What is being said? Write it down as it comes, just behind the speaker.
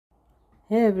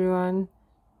Hey everyone,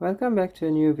 welcome back to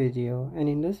a new video, and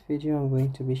in this video I'm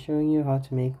going to be showing you how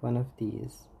to make one of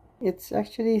these. It's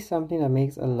actually something that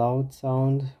makes a loud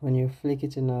sound when you flick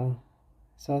it in a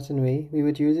certain way. We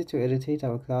would use it to irritate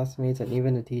our classmates and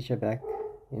even the teacher back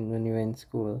when you were in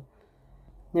school.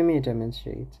 Let me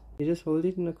demonstrate. You just hold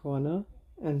it in the corner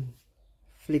and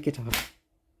flick it up.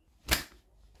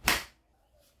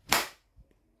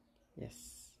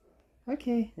 Yes.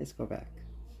 Okay, let's go back.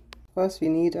 First we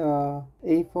need a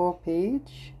A4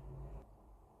 page,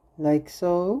 like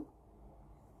so.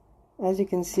 As you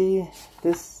can see,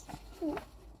 this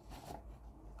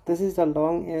is the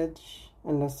long edge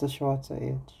and that's the shorter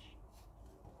edge.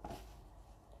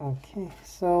 Okay,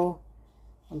 so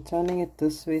I'm turning it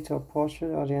this way to a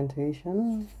portrait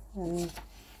orientation and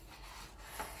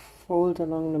fold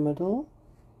along the middle.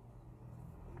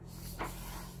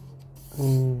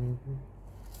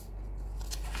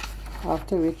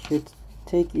 After which you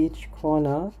take each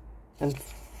corner and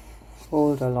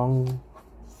fold along,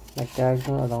 like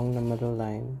diagonal along the middle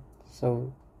line.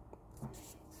 So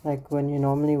like when you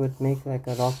normally would make like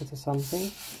a rocket or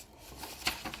something.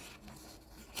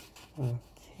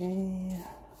 Okay.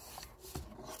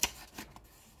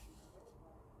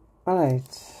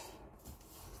 Alright.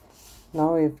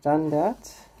 Now we've done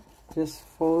that, just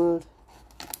fold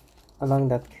along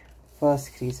that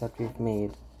first crease that we've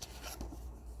made.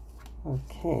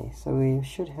 Okay, so we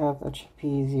should have a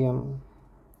trapezium.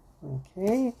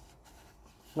 Okay,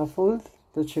 now fold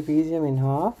the trapezium in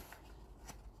half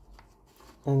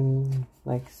and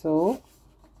like so,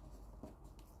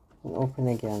 and open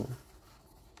again.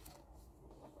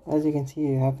 As you can see,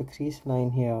 you have a crease line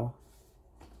here.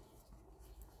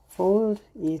 Fold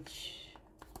each.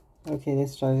 Okay,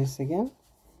 let's try this again.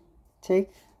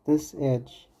 Take this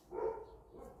edge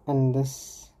and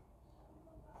this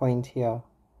point here,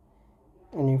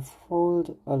 and you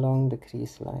fold along the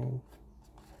crease line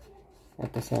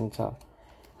at the center.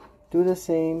 Do the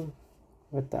same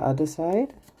with the other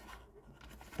side,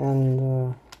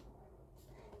 and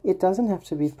it doesn't have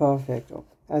to be perfect.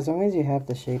 As long as you have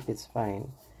the shape, it's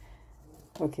fine.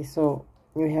 Okay, so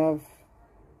you have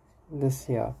this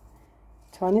here.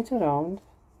 Turn it around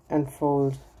and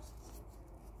fold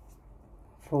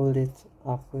it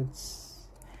upwards.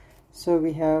 So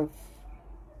we have,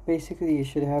 basically you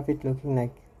should have it looking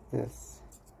like this.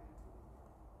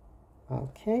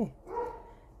 Okay,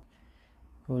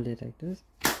 hold it like this.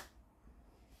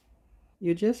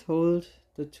 You just hold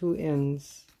the two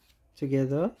ends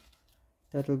together.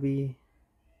 That will be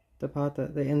the part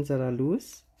that the ends that are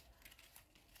loose.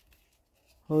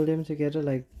 Hold them together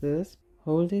like this.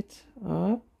 Hold it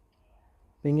up,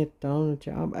 bring it down with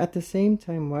your arm. At the same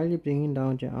time, while you're bringing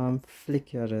down your arm,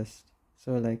 flick your wrist.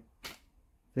 So like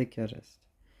flick your wrist.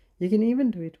 You can even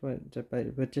do it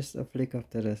with just a flick of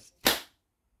the wrist.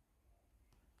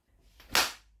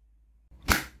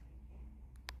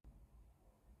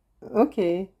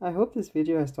 Okay, I hope this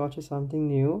video has taught you something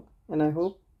new, and I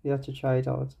hope you have to try it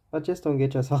out, but just don't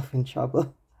get yourself in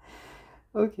trouble.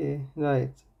 Okay,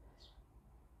 right.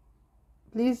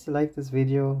 Please like this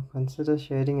video, consider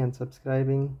sharing and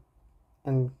subscribing,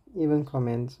 and even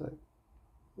comment.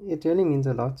 It really means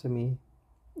a lot to me.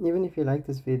 Even if you like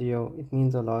this video, it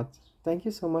means a lot. Thank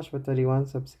you so much for 31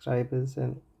 subscribers,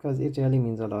 and because it really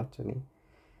means a lot to me.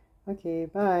 Okay,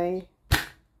 bye.